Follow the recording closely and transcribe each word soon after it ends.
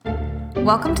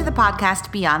Welcome to the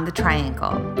podcast Beyond the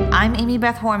Triangle. I'm Amy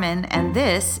Beth Horman, and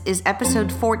this is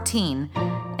episode 14,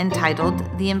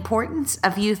 entitled The Importance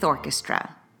of Youth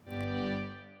Orchestra.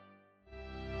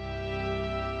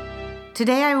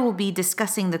 Today I will be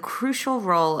discussing the crucial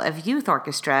role of youth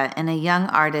orchestra in a young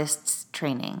artist's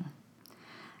training.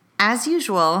 As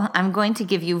usual, I'm going to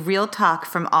give you real talk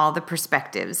from all the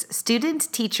perspectives: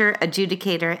 student, teacher,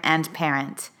 adjudicator, and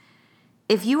parent.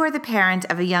 If you are the parent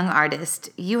of a young artist,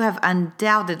 you have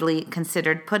undoubtedly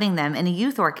considered putting them in a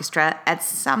youth orchestra at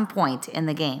some point in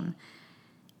the game.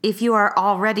 If you are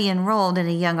already enrolled in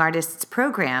a young artist's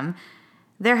program,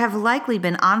 there have likely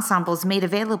been ensembles made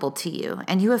available to you,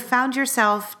 and you have found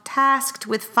yourself tasked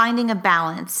with finding a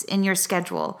balance in your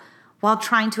schedule while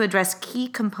trying to address key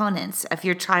components of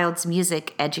your child's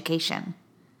music education.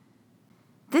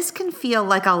 This can feel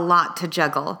like a lot to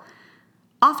juggle.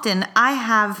 Often, I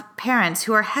have parents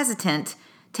who are hesitant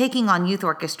taking on youth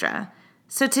orchestra.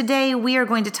 So today, we are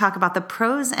going to talk about the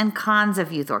pros and cons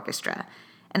of youth orchestra.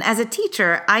 And as a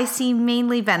teacher, I see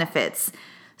mainly benefits.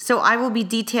 So I will be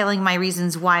detailing my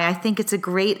reasons why I think it's a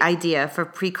great idea for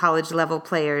pre-college level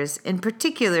players, in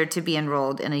particular, to be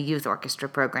enrolled in a youth orchestra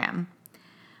program.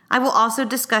 I will also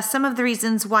discuss some of the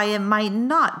reasons why it might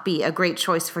not be a great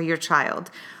choice for your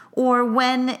child, or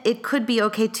when it could be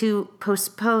okay to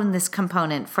postpone this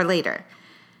component for later.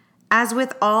 As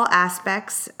with all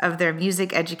aspects of their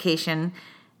music education,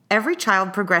 every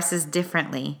child progresses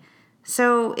differently.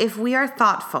 So if we are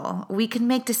thoughtful, we can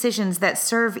make decisions that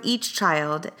serve each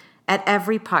child at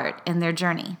every part in their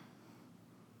journey.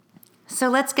 So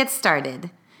let's get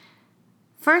started.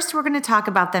 First, we're going to talk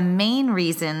about the main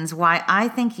reasons why I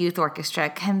think youth orchestra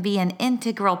can be an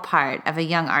integral part of a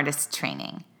young artist's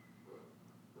training.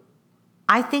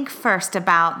 I think first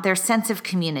about their sense of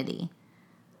community.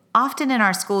 Often in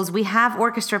our schools, we have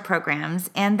orchestra programs,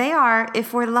 and they are,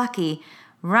 if we're lucky,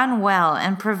 run well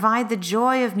and provide the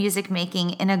joy of music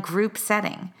making in a group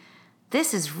setting.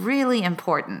 This is really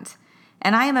important,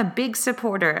 and I am a big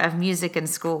supporter of music in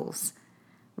schools.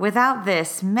 Without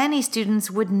this, many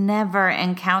students would never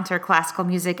encounter classical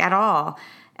music at all,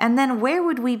 and then where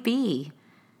would we be?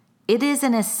 It is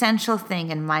an essential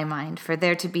thing in my mind for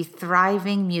there to be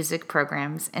thriving music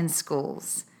programs in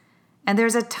schools. And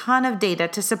there's a ton of data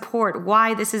to support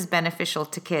why this is beneficial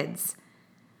to kids.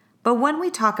 But when we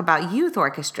talk about youth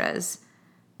orchestras,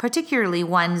 particularly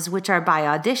ones which are by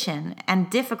audition and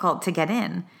difficult to get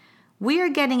in, we are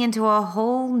getting into a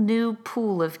whole new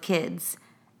pool of kids.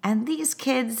 And these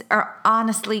kids are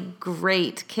honestly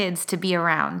great kids to be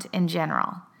around in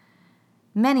general.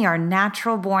 Many are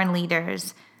natural-born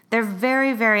leaders. They're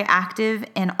very, very active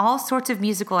in all sorts of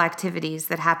musical activities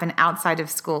that happen outside of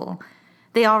school.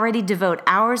 They already devote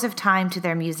hours of time to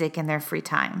their music in their free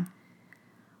time.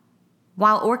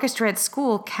 While orchestra at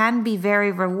school can be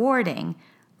very rewarding,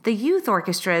 the youth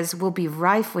orchestras will be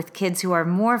rife with kids who are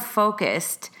more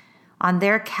focused on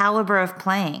their caliber of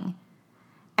playing.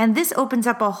 And this opens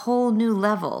up a whole new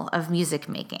level of music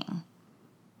making.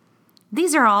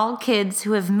 These are all kids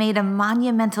who have made a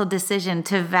monumental decision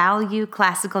to value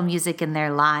classical music in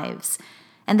their lives,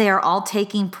 and they are all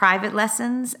taking private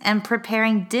lessons and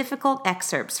preparing difficult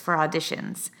excerpts for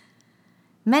auditions.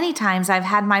 Many times I've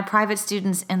had my private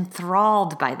students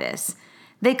enthralled by this.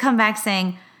 They come back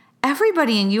saying,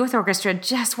 "Everybody in youth orchestra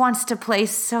just wants to play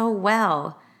so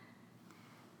well."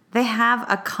 They have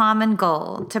a common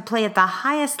goal to play at the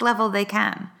highest level they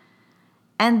can.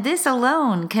 And this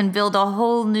alone can build a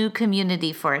whole new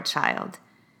community for a child.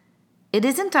 It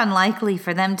isn't unlikely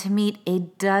for them to meet a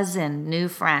dozen new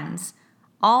friends,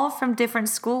 all from different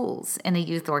schools in a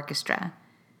youth orchestra.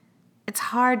 It's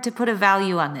hard to put a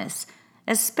value on this,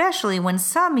 especially when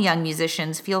some young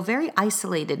musicians feel very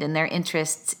isolated in their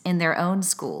interests in their own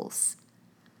schools.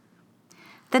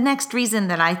 The next reason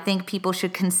that I think people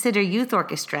should consider youth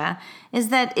orchestra is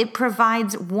that it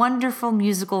provides wonderful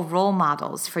musical role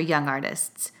models for young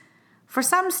artists. For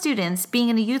some students, being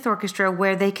in a youth orchestra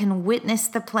where they can witness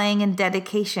the playing and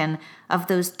dedication of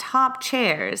those top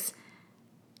chairs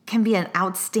can be an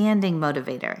outstanding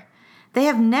motivator. They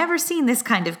have never seen this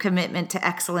kind of commitment to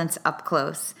excellence up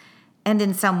close and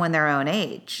in someone their own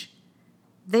age.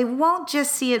 They won't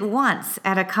just see it once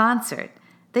at a concert.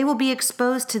 They will be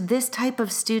exposed to this type of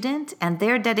student and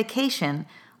their dedication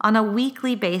on a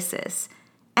weekly basis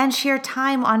and share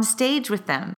time on stage with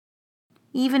them,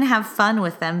 even have fun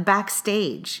with them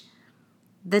backstage.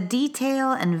 The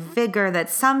detail and vigor that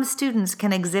some students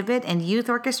can exhibit in youth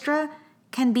orchestra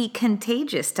can be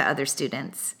contagious to other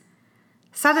students.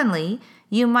 Suddenly,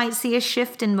 you might see a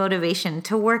shift in motivation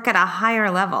to work at a higher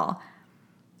level.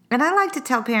 And I like to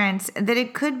tell parents that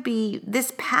it could be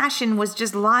this passion was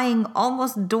just lying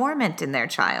almost dormant in their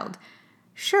child.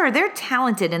 Sure, they're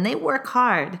talented and they work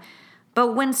hard,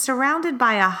 but when surrounded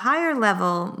by a higher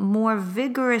level, more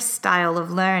vigorous style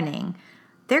of learning,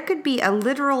 there could be a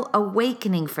literal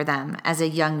awakening for them as a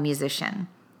young musician.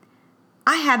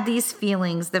 I had these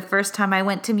feelings the first time I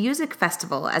went to music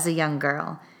festival as a young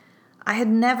girl. I had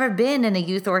never been in a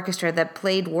youth orchestra that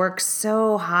played work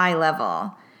so high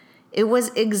level. It was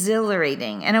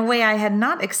exhilarating in a way I had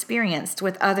not experienced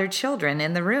with other children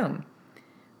in the room.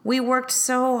 We worked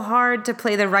so hard to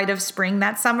play the Rite of Spring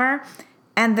that summer,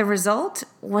 and the result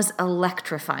was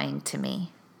electrifying to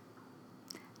me.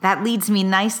 That leads me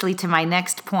nicely to my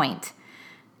next point.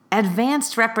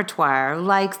 Advanced repertoire,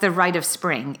 like the Rite of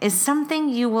Spring, is something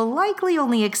you will likely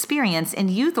only experience in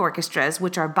youth orchestras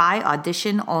which are by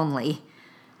audition only.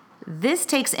 This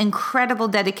takes incredible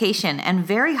dedication and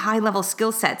very high-level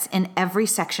skill sets in every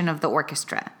section of the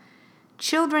orchestra.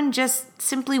 Children just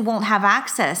simply won't have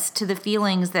access to the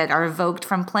feelings that are evoked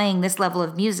from playing this level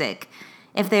of music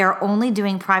if they are only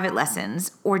doing private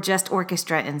lessons or just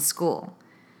orchestra in school.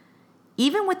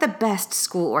 Even with the best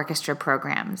school orchestra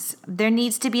programs, there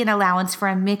needs to be an allowance for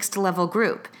a mixed-level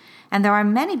group, and there are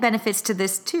many benefits to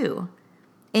this too.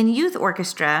 In youth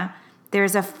orchestra, there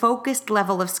is a focused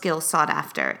level of skill sought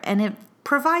after, and it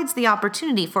provides the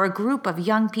opportunity for a group of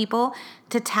young people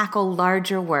to tackle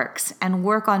larger works and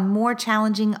work on more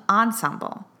challenging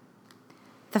ensemble.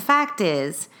 The fact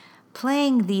is,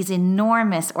 playing these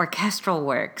enormous orchestral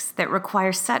works that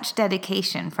require such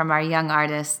dedication from our young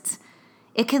artists,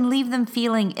 it can leave them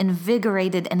feeling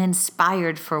invigorated and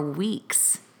inspired for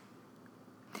weeks.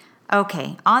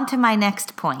 Okay, on to my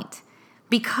next point.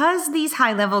 Because these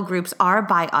high-level groups are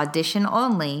by audition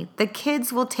only, the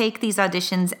kids will take these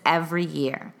auditions every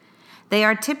year. They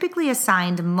are typically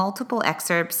assigned multiple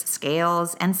excerpts,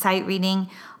 scales, and sight reading,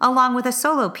 along with a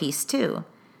solo piece too.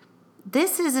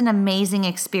 This is an amazing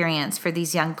experience for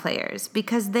these young players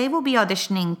because they will be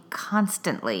auditioning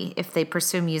constantly if they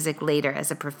pursue music later as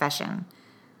a profession.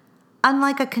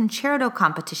 Unlike a concerto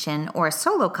competition or a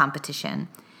solo competition,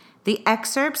 the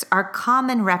excerpts are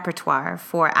common repertoire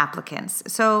for applicants.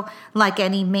 So, like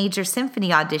any major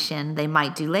symphony audition they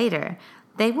might do later,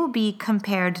 they will be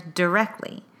compared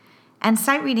directly. And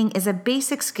sight reading is a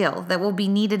basic skill that will be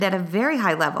needed at a very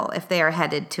high level if they are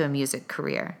headed to a music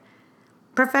career.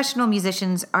 Professional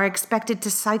musicians are expected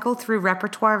to cycle through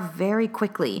repertoire very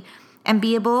quickly and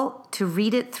be able to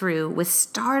read it through with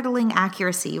startling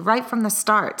accuracy right from the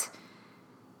start.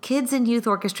 Kids in youth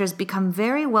orchestras become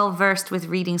very well versed with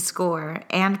reading score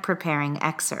and preparing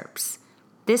excerpts.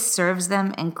 This serves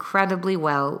them incredibly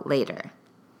well later.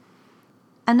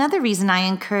 Another reason I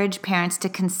encourage parents to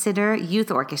consider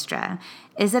youth orchestra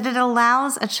is that it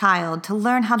allows a child to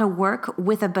learn how to work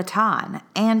with a baton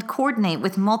and coordinate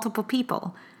with multiple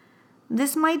people.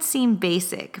 This might seem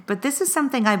basic, but this is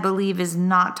something I believe is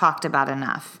not talked about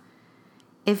enough.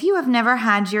 If you have never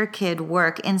had your kid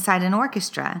work inside an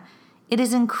orchestra, it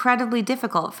is incredibly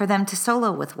difficult for them to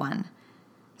solo with one.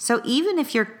 So even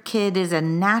if your kid is a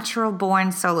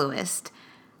natural-born soloist,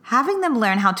 having them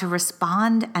learn how to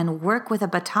respond and work with a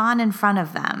baton in front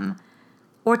of them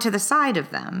or to the side of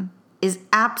them is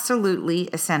absolutely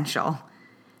essential.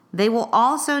 They will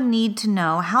also need to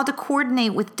know how to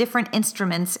coordinate with different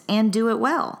instruments and do it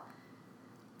well.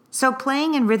 So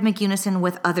playing in rhythmic unison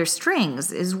with other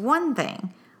strings is one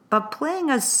thing, but playing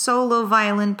a solo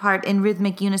violin part in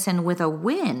rhythmic unison with a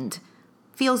wind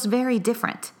feels very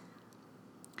different.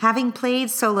 Having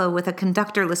played solo with a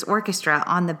conductorless orchestra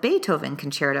on the Beethoven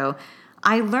Concerto,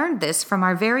 I learned this from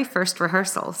our very first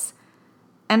rehearsals.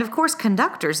 And of course,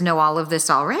 conductors know all of this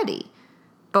already.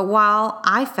 But while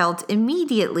I felt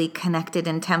immediately connected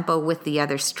in tempo with the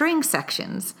other string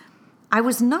sections, I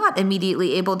was not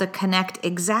immediately able to connect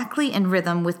exactly in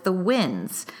rhythm with the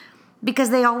winds,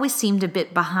 because they always seemed a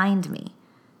bit behind me.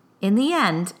 In the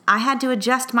end, I had to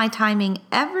adjust my timing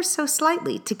ever so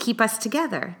slightly to keep us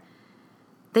together.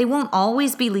 They won't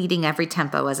always be leading every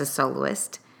tempo as a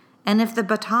soloist, and if the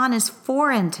baton is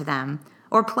foreign to them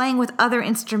or playing with other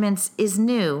instruments is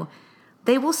new,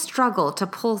 they will struggle to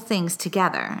pull things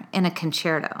together in a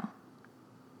concerto.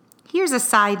 Here's a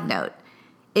side note.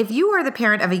 If you are the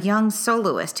parent of a young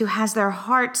soloist who has their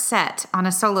heart set on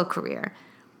a solo career,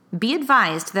 be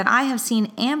advised that I have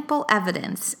seen ample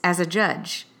evidence as a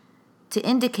judge to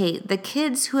indicate the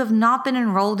kids who have not been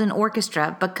enrolled in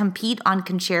orchestra but compete on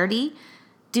concerti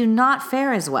do not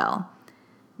fare as well.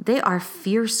 They are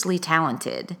fiercely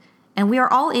talented, and we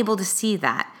are all able to see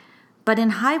that. But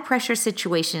in high-pressure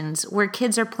situations where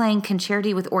kids are playing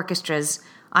concerti with orchestras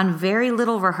on very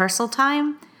little rehearsal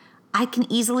time, I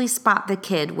can easily spot the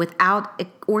kid without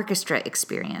orchestra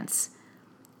experience.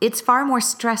 It's far more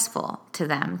stressful to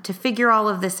them to figure all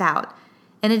of this out,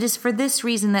 and it is for this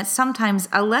reason that sometimes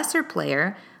a lesser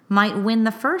player might win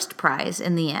the first prize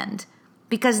in the end,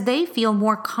 because they feel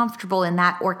more comfortable in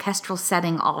that orchestral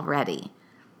setting already.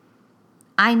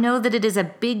 I know that it is a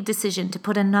big decision to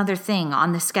put another thing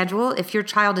on the schedule if your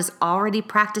child is already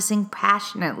practicing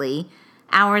passionately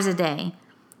hours a day.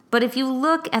 But if you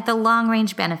look at the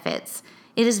long-range benefits,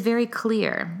 it is very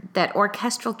clear that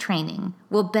orchestral training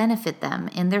will benefit them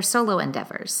in their solo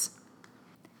endeavors.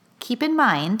 Keep in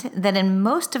mind that in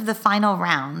most of the final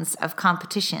rounds of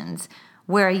competitions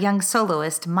where a young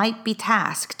soloist might be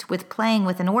tasked with playing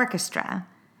with an orchestra,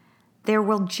 there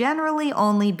will generally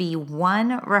only be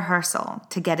one rehearsal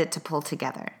to get it to pull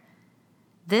together.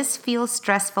 This feels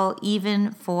stressful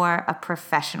even for a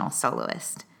professional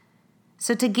soloist.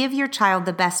 So to give your child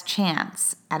the best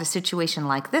chance at a situation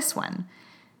like this one,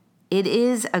 it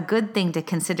is a good thing to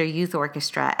consider youth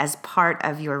orchestra as part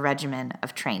of your regimen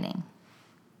of training.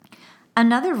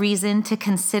 Another reason to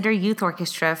consider youth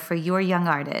orchestra for your young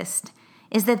artist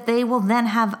is that they will then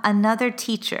have another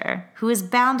teacher who is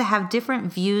bound to have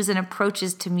different views and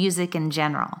approaches to music in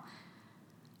general.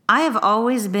 I have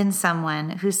always been someone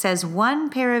who says one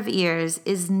pair of ears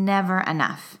is never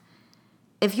enough.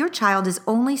 If your child is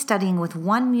only studying with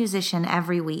one musician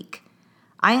every week,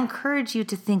 I encourage you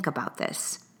to think about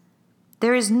this.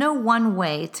 There is no one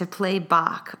way to play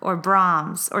Bach or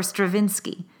Brahms or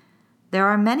Stravinsky. There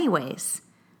are many ways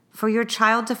for your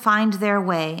child to find their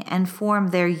way and form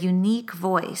their unique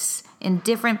voice in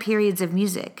different periods of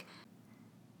music.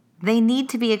 They need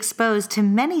to be exposed to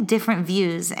many different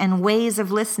views and ways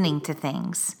of listening to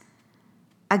things.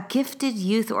 A gifted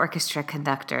youth orchestra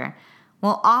conductor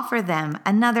will offer them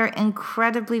another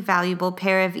incredibly valuable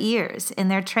pair of ears in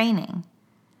their training.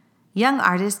 Young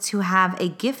artists who have a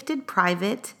gifted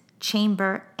private,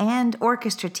 chamber, and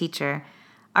orchestra teacher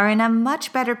are in a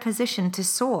much better position to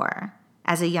soar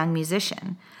as a young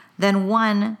musician than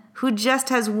one who just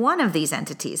has one of these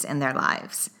entities in their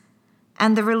lives.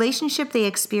 And the relationship they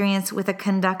experience with a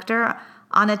conductor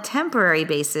on a temporary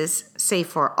basis, say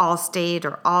for all state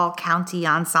or all county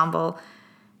ensemble,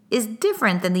 is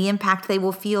different than the impact they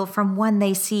will feel from one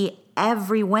they see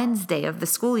every Wednesday of the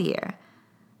school year.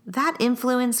 That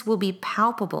influence will be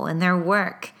palpable in their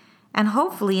work and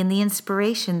hopefully in the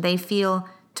inspiration they feel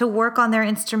to work on their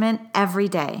instrument every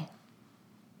day.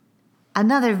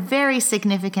 Another very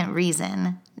significant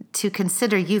reason to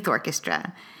consider youth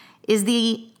orchestra is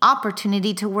the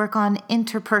opportunity to work on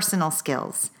interpersonal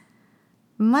skills.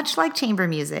 Much like chamber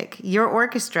music, your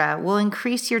orchestra will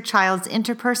increase your child's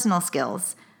interpersonal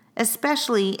skills,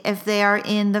 especially if they are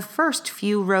in the first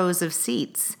few rows of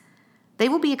seats. They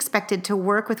will be expected to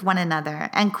work with one another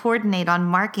and coordinate on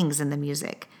markings in the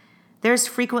music. There's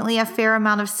frequently a fair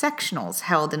amount of sectionals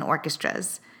held in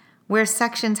orchestras, where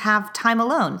sections have time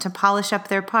alone to polish up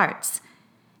their parts.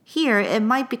 Here, it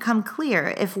might become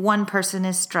clear if one person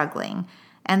is struggling,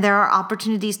 and there are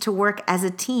opportunities to work as a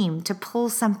team to pull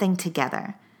something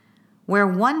together. Where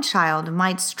one child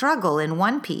might struggle in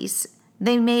one piece,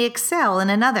 they may excel in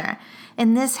another,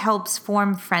 and this helps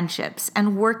form friendships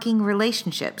and working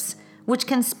relationships, which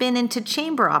can spin into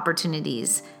chamber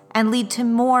opportunities and lead to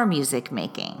more music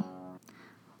making.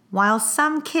 While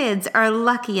some kids are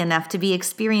lucky enough to be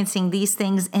experiencing these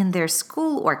things in their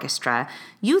school orchestra,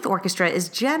 youth orchestra is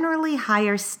generally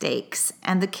higher stakes,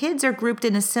 and the kids are grouped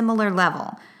in a similar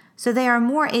level, so they are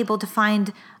more able to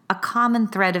find a common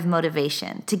thread of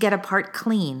motivation to get a part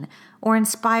clean or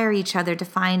inspire each other to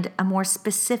find a more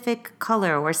specific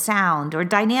color or sound or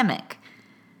dynamic.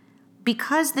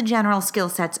 Because the general skill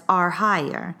sets are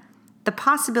higher, the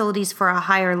possibilities for a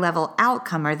higher level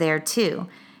outcome are there too,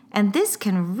 and this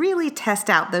can really test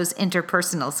out those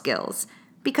interpersonal skills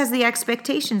because the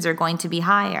expectations are going to be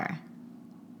higher.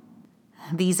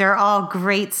 These are all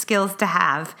great skills to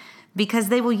have because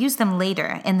they will use them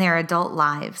later in their adult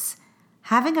lives.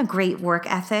 Having a great work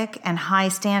ethic and high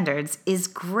standards is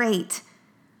great,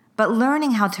 but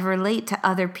learning how to relate to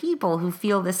other people who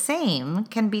feel the same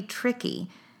can be tricky,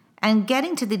 and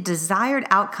getting to the desired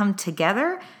outcome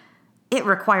together, it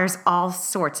requires all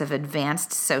sorts of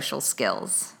advanced social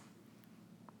skills.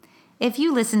 If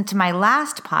you listened to my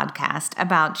last podcast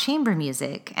about chamber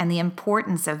music and the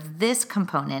importance of this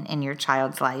component in your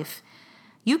child's life,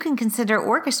 you can consider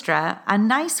orchestra a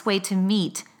nice way to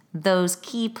meet those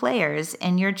key players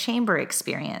in your chamber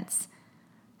experience.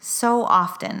 So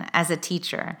often, as a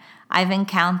teacher, I've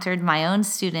encountered my own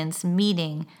students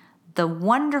meeting the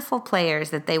wonderful players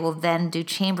that they will then do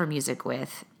chamber music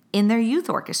with in their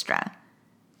youth orchestra.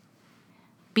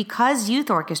 Because youth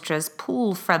orchestras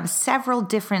pool from several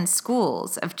different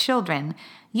schools of children,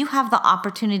 you have the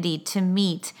opportunity to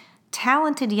meet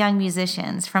talented young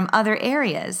musicians from other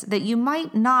areas that you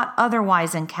might not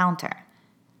otherwise encounter.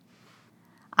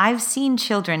 I've seen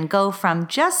children go from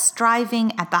just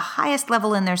striving at the highest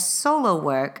level in their solo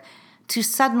work to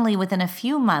suddenly, within a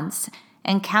few months,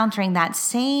 encountering that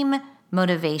same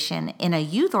motivation in a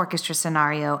youth orchestra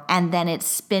scenario, and then it's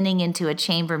spinning into a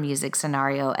chamber music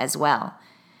scenario as well.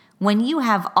 When you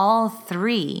have all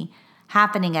three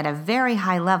happening at a very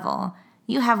high level,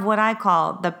 you have what I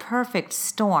call the perfect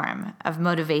storm of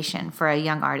motivation for a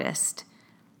young artist.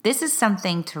 This is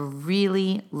something to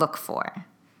really look for.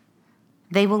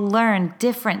 They will learn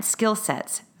different skill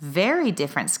sets, very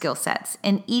different skill sets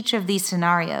in each of these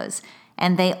scenarios,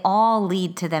 and they all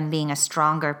lead to them being a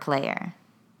stronger player.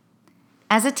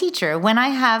 As a teacher, when I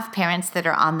have parents that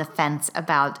are on the fence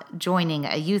about joining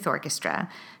a youth orchestra,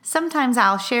 sometimes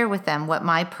I'll share with them what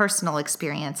my personal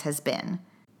experience has been.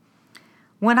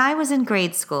 When I was in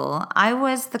grade school, I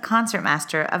was the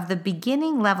concertmaster of the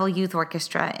beginning level youth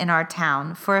orchestra in our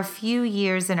town for a few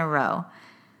years in a row.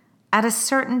 At a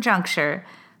certain juncture,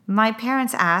 my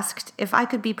parents asked if I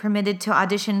could be permitted to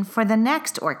audition for the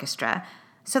next orchestra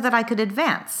so that I could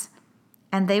advance,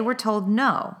 and they were told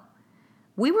no.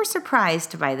 We were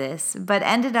surprised by this, but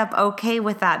ended up okay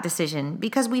with that decision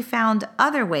because we found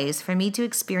other ways for me to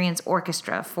experience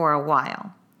orchestra for a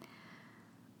while.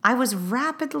 I was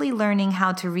rapidly learning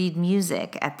how to read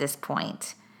music at this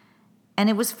point, and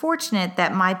it was fortunate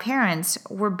that my parents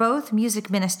were both music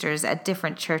ministers at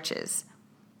different churches.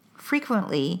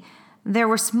 Frequently, there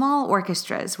were small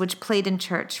orchestras which played in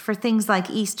church for things like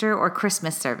Easter or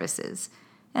Christmas services,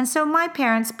 and so my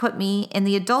parents put me in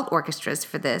the adult orchestras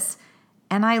for this,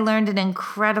 and I learned an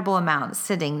incredible amount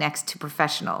sitting next to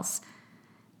professionals.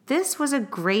 This was a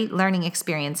great learning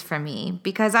experience for me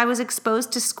because I was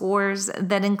exposed to scores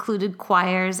that included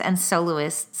choirs and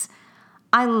soloists.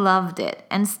 I loved it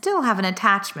and still have an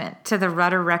attachment to the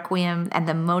Rutter Requiem and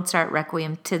the Mozart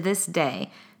Requiem to this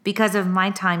day because of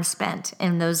my time spent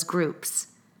in those groups.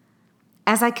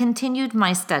 As I continued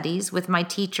my studies with my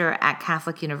teacher at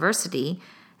Catholic University,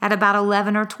 at about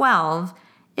 11 or 12,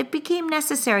 it became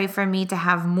necessary for me to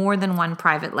have more than one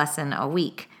private lesson a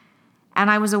week,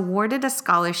 and I was awarded a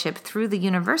scholarship through the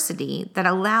university that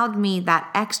allowed me that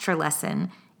extra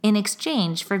lesson in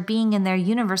exchange for being in their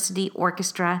university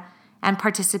orchestra and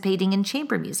participating in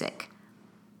chamber music.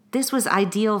 This was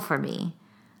ideal for me.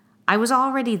 I was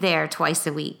already there twice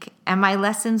a week, and my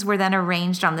lessons were then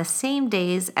arranged on the same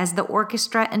days as the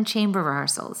orchestra and chamber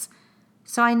rehearsals,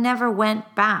 so I never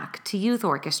went back to youth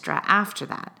orchestra after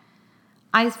that.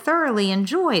 I thoroughly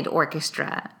enjoyed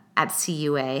orchestra at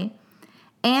CUA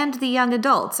and the young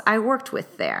adults I worked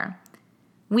with there.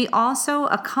 We also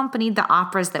accompanied the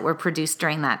operas that were produced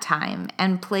during that time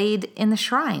and played in the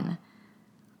shrine.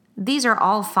 These are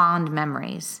all fond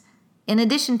memories. In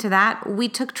addition to that, we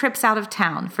took trips out of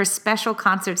town for special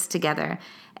concerts together,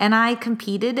 and I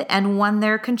competed and won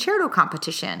their concerto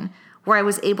competition, where I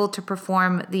was able to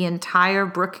perform the entire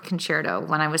Bruch concerto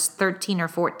when I was 13 or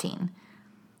 14.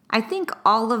 I think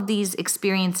all of these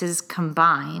experiences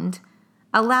combined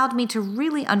allowed me to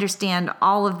really understand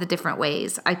all of the different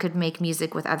ways I could make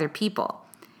music with other people.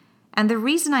 And the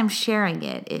reason I'm sharing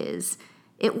it is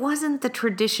it wasn't the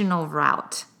traditional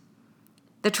route.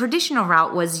 The traditional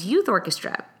route was youth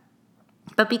orchestra,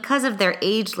 but because of their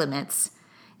age limits,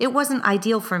 it wasn't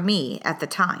ideal for me at the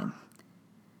time.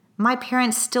 My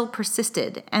parents still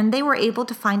persisted, and they were able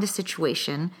to find a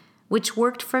situation which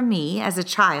worked for me as a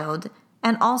child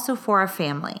and also for our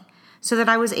family, so that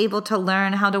I was able to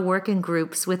learn how to work in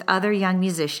groups with other young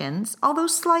musicians, although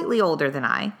slightly older than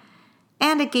I,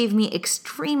 and it gave me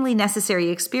extremely necessary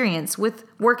experience with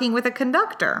working with a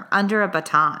conductor under a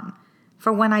baton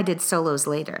for when I did solos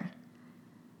later.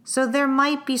 So there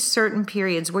might be certain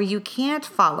periods where you can't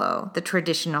follow the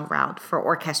traditional route for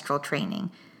orchestral training,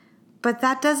 but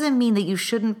that doesn't mean that you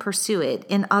shouldn't pursue it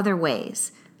in other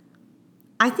ways.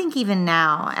 I think even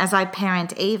now, as I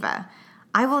parent Ava,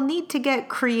 I will need to get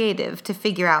creative to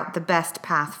figure out the best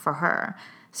path for her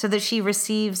so that she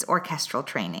receives orchestral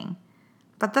training.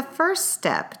 But the first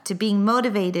step to being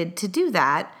motivated to do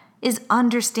that is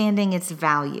understanding its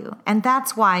value, and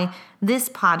that's why this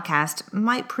podcast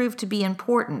might prove to be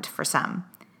important for some.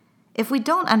 If we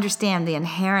don't understand the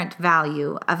inherent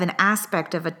value of an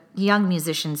aspect of a young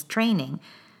musician's training,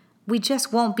 we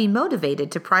just won't be motivated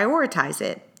to prioritize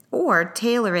it or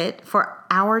tailor it for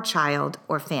our child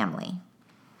or family.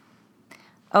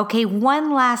 Okay,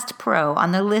 one last pro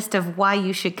on the list of why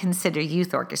you should consider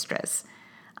youth orchestras.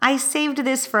 I saved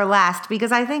this for last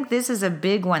because I think this is a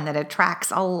big one that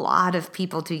attracts a lot of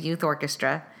people to youth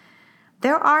orchestra.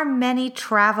 There are many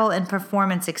travel and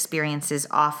performance experiences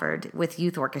offered with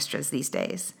youth orchestras these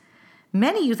days.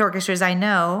 Many youth orchestras I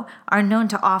know are known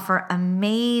to offer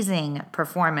amazing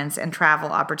performance and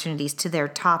travel opportunities to their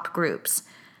top groups.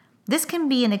 This can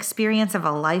be an experience of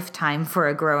a lifetime for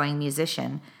a growing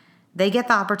musician. They get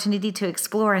the opportunity to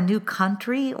explore a new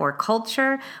country or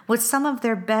culture with some of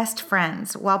their best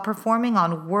friends while performing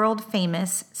on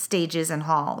world-famous stages and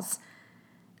halls.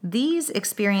 These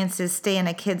experiences stay in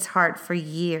a kid's heart for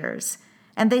years,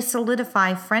 and they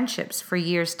solidify friendships for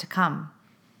years to come.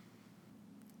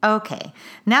 Okay,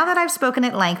 now that I've spoken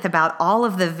at length about all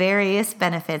of the various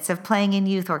benefits of playing in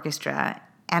youth orchestra,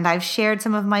 and I've shared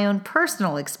some of my own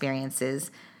personal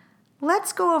experiences,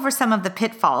 let's go over some of the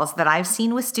pitfalls that I've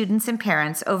seen with students and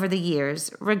parents over the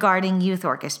years regarding youth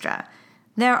orchestra.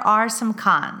 There are some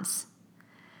cons.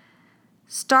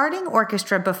 Starting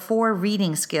orchestra before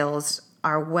reading skills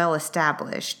are well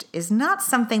established is not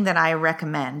something that I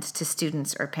recommend to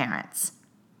students or parents.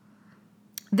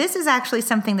 This is actually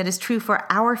something that is true for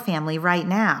our family right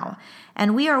now,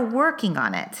 and we are working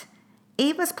on it.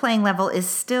 Ava's playing level is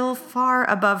still far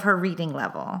above her reading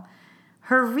level.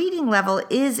 Her reading level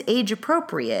is age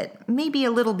appropriate, maybe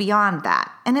a little beyond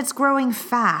that, and it's growing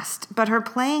fast, but her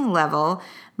playing level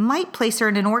might place her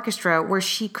in an orchestra where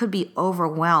she could be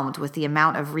overwhelmed with the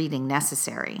amount of reading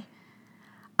necessary.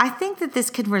 I think that this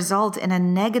can result in a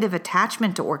negative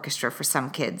attachment to orchestra for some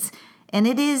kids, and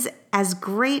it is as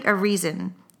great a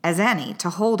reason as any to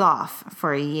hold off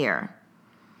for a year.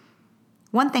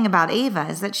 One thing about Ava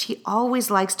is that she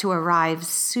always likes to arrive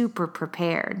super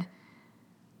prepared.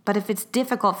 But if it's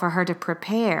difficult for her to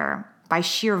prepare by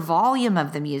sheer volume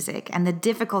of the music and the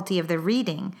difficulty of the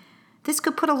reading, this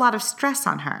could put a lot of stress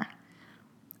on her.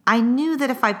 I knew that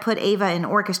if I put Ava in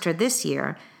orchestra this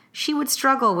year, she would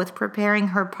struggle with preparing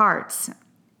her parts,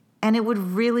 and it would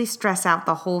really stress out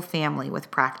the whole family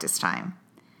with practice time.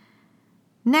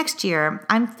 Next year,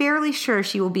 I'm fairly sure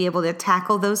she will be able to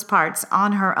tackle those parts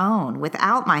on her own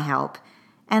without my help,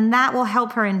 and that will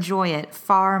help her enjoy it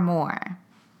far more.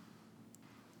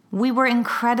 We were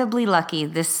incredibly lucky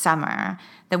this summer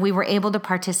that we were able to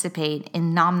participate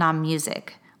in Nom Nom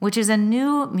Music, which is a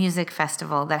new music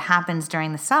festival that happens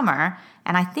during the summer,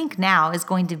 and I think now is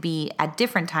going to be at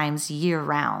different times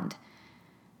year-round.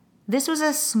 This was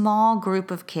a small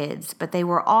group of kids, but they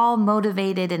were all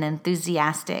motivated and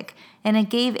enthusiastic, and it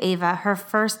gave Ava her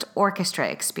first orchestra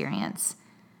experience.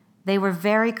 They were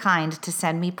very kind to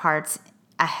send me parts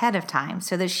ahead of time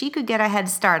so that she could get a head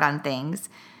start on things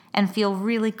and feel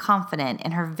really confident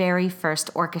in her very first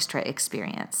orchestra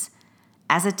experience.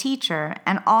 As a teacher,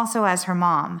 and also as her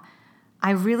mom, I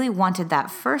really wanted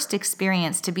that first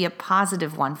experience to be a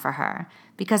positive one for her,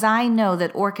 because I know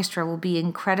that orchestra will be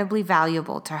incredibly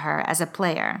valuable to her as a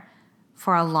player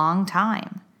for a long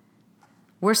time.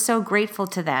 We're so grateful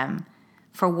to them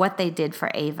for what they did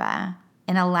for Ava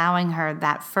in allowing her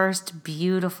that first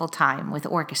beautiful time with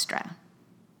orchestra.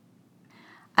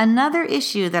 Another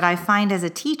issue that I find as a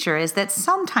teacher is that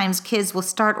sometimes kids will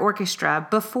start orchestra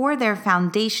before their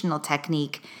foundational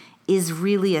technique is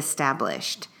really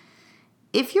established.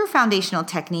 If your foundational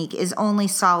technique is only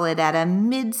solid at a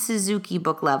mid-Suzuki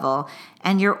book level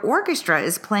and your orchestra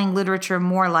is playing literature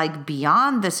more like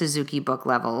beyond the Suzuki book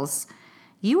levels,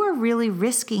 you are really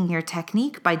risking your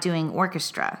technique by doing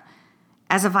orchestra.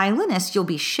 As a violinist, you'll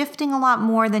be shifting a lot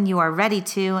more than you are ready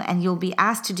to, and you'll be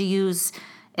asked to use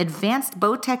advanced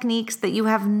bow techniques that you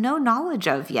have no knowledge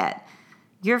of yet.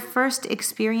 Your first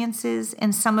experiences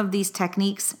in some of these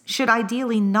techniques should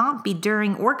ideally not be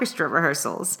during orchestra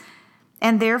rehearsals,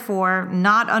 and therefore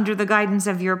not under the guidance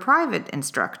of your private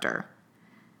instructor.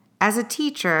 As a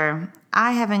teacher,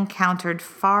 I have encountered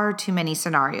far too many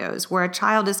scenarios where a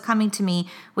child is coming to me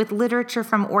with literature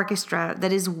from orchestra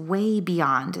that is way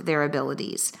beyond their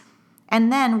abilities.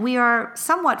 And then we are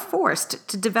somewhat forced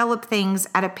to develop things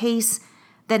at a pace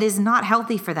that is not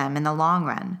healthy for them in the long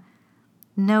run.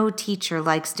 No teacher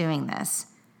likes doing this.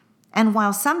 And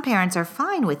while some parents are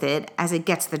fine with it, as it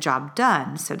gets the job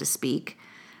done, so to speak,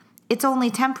 it's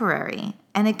only temporary,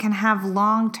 and it can have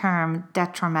long-term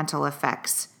detrimental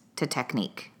effects to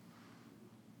technique.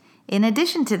 In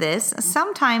addition to this,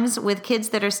 sometimes with kids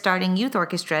that are starting youth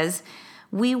orchestras,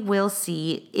 we will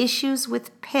see issues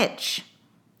with pitch.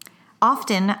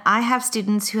 Often, I have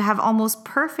students who have almost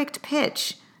perfect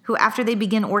pitch, who after they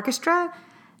begin orchestra,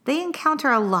 they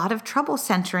encounter a lot of trouble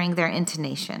centering their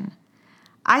intonation.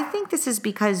 I think this is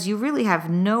because you really have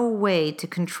no way to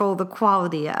control the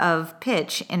quality of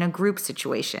pitch in a group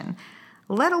situation.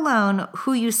 let alone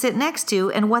who you sit next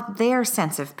to and what their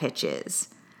sense of pitch is.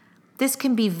 This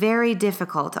can be very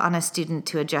difficult on a student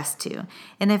to adjust to,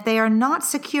 and if they are not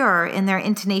secure in their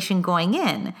intonation going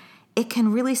in, it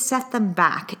can really set them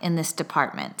back in this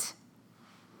department.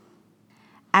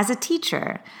 As a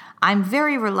teacher, I'm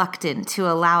very reluctant to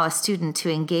allow a student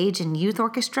to engage in youth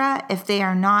orchestra if they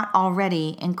are not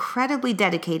already incredibly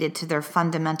dedicated to their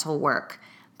fundamental work.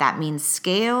 That means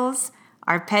scales,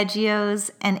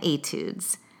 arpeggios, and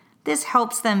etudes. This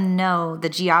helps them know the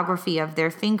geography of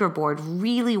their fingerboard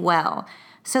really well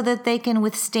so that they can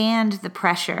withstand the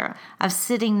pressure of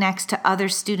sitting next to other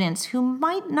students who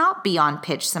might not be on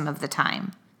pitch some of the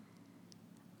time.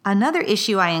 Another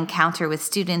issue I encounter with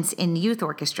students in youth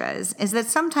orchestras is that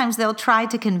sometimes they'll try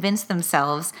to convince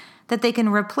themselves that they can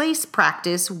replace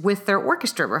practice with their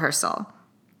orchestra rehearsal.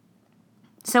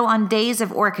 So on days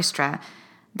of orchestra,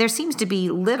 there seems to be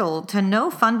little to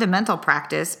no fundamental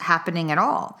practice happening at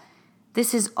all.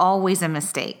 This is always a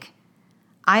mistake.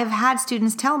 I have had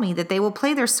students tell me that they will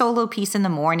play their solo piece in the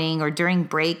morning or during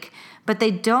break, but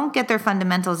they don't get their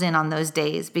fundamentals in on those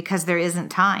days because there isn't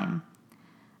time.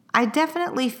 I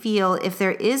definitely feel if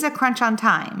there is a crunch on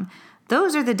time,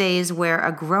 those are the days where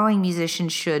a growing musician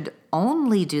should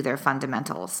only do their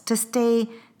fundamentals to stay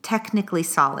technically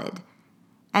solid.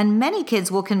 And many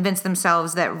kids will convince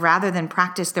themselves that rather than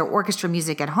practice their orchestra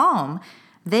music at home,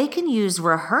 they can use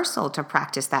rehearsal to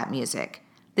practice that music.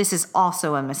 This is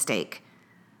also a mistake.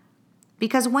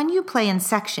 Because when you play in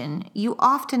section, you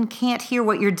often can't hear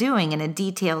what you're doing in a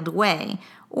detailed way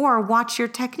or watch your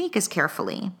technique as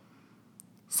carefully.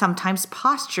 Sometimes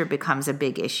posture becomes a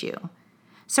big issue.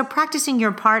 So practicing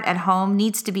your part at home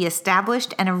needs to be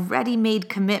established and a ready-made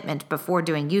commitment before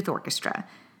doing youth orchestra.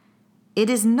 It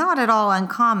is not at all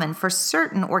uncommon for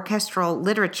certain orchestral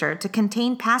literature to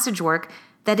contain passage work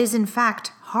that is in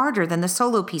fact harder than the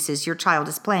solo pieces your child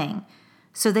is playing.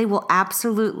 So they will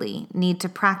absolutely need to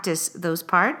practice those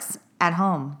parts at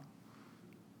home.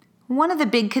 One of the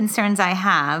big concerns I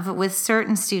have with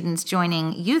certain students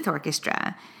joining youth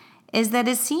orchestra is that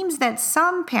it seems that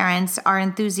some parents are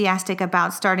enthusiastic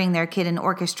about starting their kid in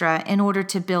orchestra in order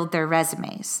to build their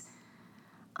resumes.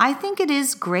 I think it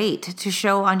is great to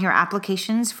show on your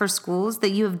applications for schools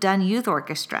that you have done youth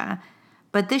orchestra,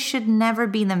 but this should never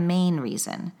be the main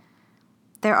reason.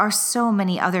 There are so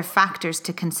many other factors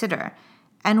to consider,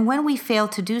 and when we fail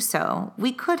to do so,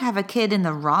 we could have a kid in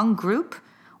the wrong group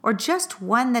or just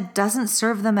one that doesn't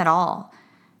serve them at all.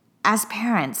 As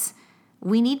parents,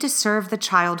 we need to serve the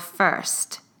child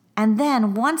first, and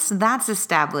then once that's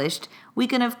established, we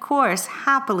can of course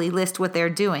happily list what they're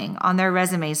doing on their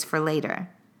resumes for later.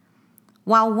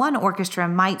 While one orchestra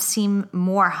might seem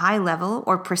more high-level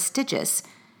or prestigious,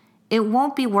 it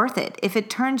won't be worth it if it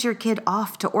turns your kid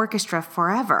off to orchestra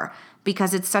forever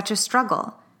because it's such a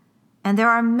struggle. And there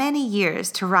are many years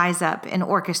to rise up in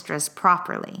orchestras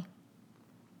properly.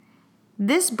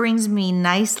 This brings me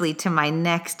nicely to my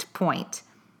next point.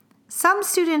 Some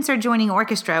students are joining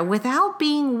orchestra without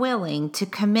being willing to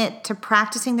commit to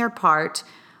practicing their part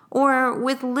or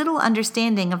with little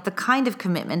understanding of the kind of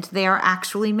commitment they are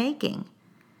actually making.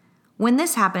 When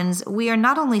this happens, we are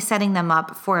not only setting them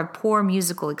up for a poor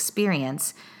musical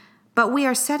experience, but we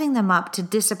are setting them up to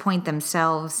disappoint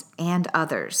themselves and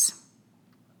others.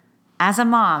 As a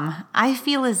mom, I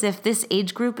feel as if this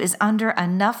age group is under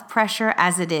enough pressure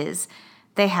as it is.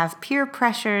 They have peer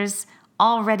pressures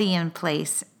already in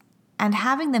place, and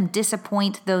having them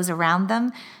disappoint those around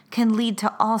them can lead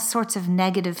to all sorts of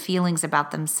negative feelings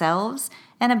about themselves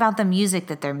and about the music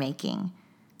that they're making.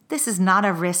 This is not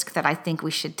a risk that I think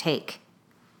we should take.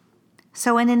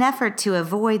 So in an effort to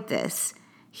avoid this,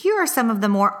 here are some of the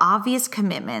more obvious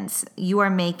commitments you are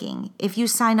making if you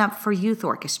sign up for youth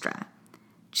orchestra,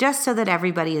 just so that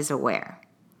everybody is aware.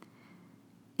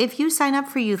 If you sign up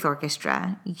for youth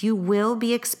orchestra, you will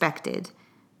be expected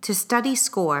to study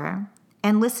score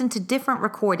and listen to different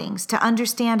recordings to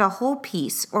understand a whole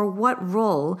piece or what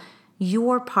role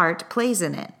your part plays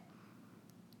in it.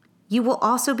 You will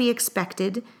also be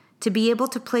expected to be able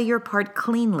to play your part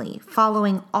cleanly,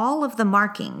 following all of the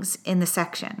markings in the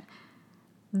section.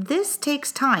 This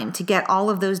takes time to get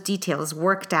all of those details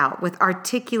worked out with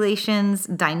articulations,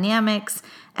 dynamics,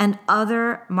 and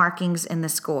other markings in the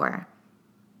score.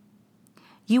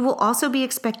 You will also be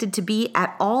expected to be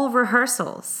at all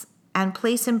rehearsals and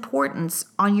place importance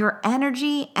on your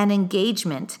energy and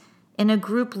engagement in a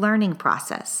group learning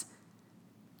process.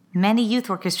 Many youth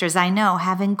orchestras I know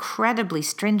have incredibly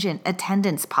stringent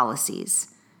attendance policies.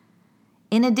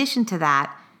 In addition to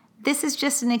that, this is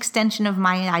just an extension of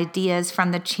my ideas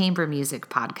from the Chamber Music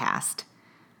podcast.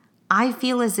 I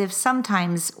feel as if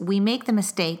sometimes we make the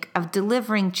mistake of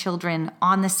delivering children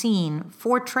on the scene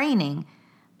for training,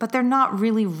 but they're not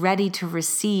really ready to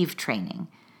receive training.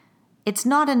 It's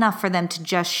not enough for them to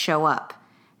just show up.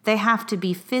 They have to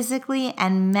be physically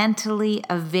and mentally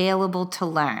available to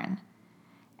learn.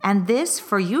 And this,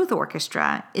 for youth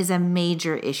orchestra, is a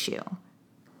major issue.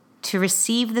 To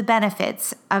receive the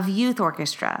benefits of youth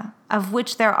orchestra, of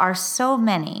which there are so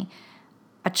many,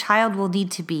 a child will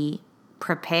need to be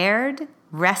prepared,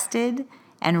 rested,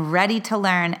 and ready to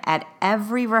learn at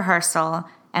every rehearsal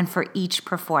and for each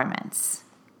performance.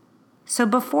 So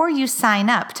before you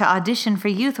sign up to audition for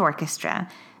youth orchestra,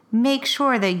 make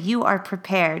sure that you are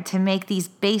prepared to make these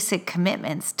basic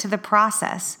commitments to the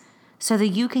process so that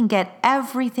you can get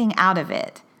everything out of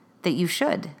it that you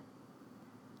should.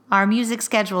 Our music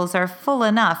schedules are full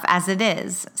enough as it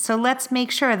is, so let's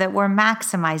make sure that we're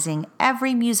maximizing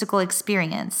every musical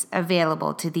experience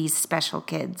available to these special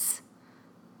kids.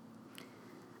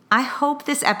 I hope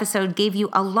this episode gave you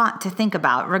a lot to think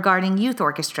about regarding youth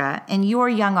orchestra and your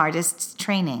young artists'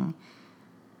 training.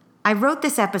 I wrote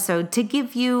this episode to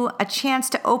give you a chance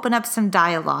to open up some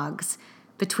dialogues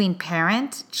between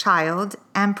parent, child,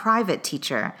 and private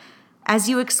teacher as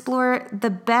you explore the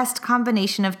best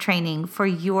combination of training for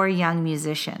your young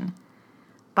musician.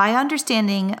 By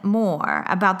understanding more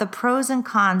about the pros and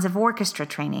cons of orchestra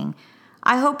training,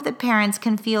 I hope that parents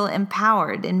can feel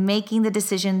empowered in making the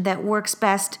decision that works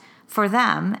best for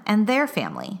them and their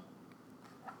family.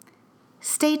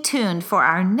 Stay tuned for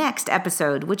our next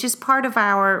episode, which is part of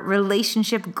our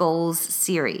Relationship Goals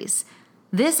series.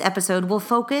 This episode will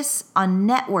focus on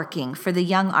networking for the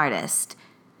young artist.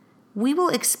 We will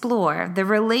explore the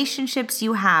relationships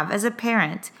you have as a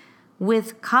parent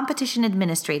with competition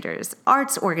administrators,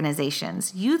 arts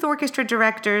organizations, youth orchestra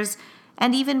directors,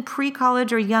 and even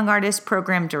pre-college or young artist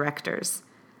program directors.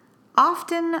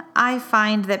 Often, I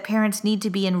find that parents need to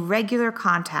be in regular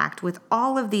contact with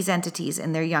all of these entities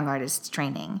in their young artists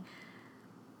training.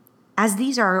 As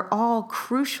these are all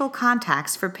crucial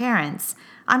contacts for parents,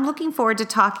 I'm looking forward to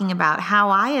talking about how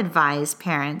I advise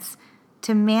parents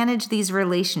to manage these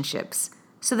relationships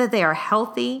so that they are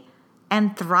healthy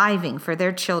and thriving for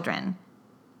their children.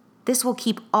 This will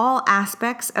keep all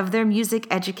aspects of their music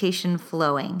education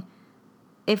flowing.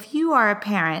 If you are a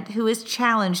parent who is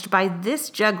challenged by this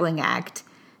juggling act,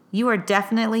 you are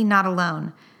definitely not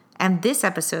alone, and this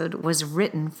episode was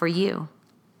written for you.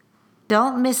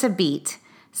 Don't miss a beat.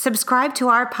 Subscribe to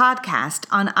our podcast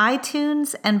on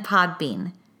iTunes and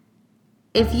Podbean.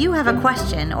 If you have a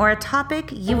question or a topic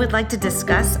you would like to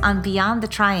discuss on Beyond the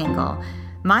Triangle,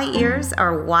 my ears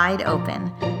are wide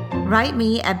open. Write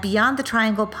me at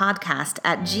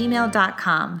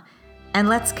beyondthetrianglepodcast@gmail.com and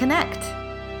let's connect.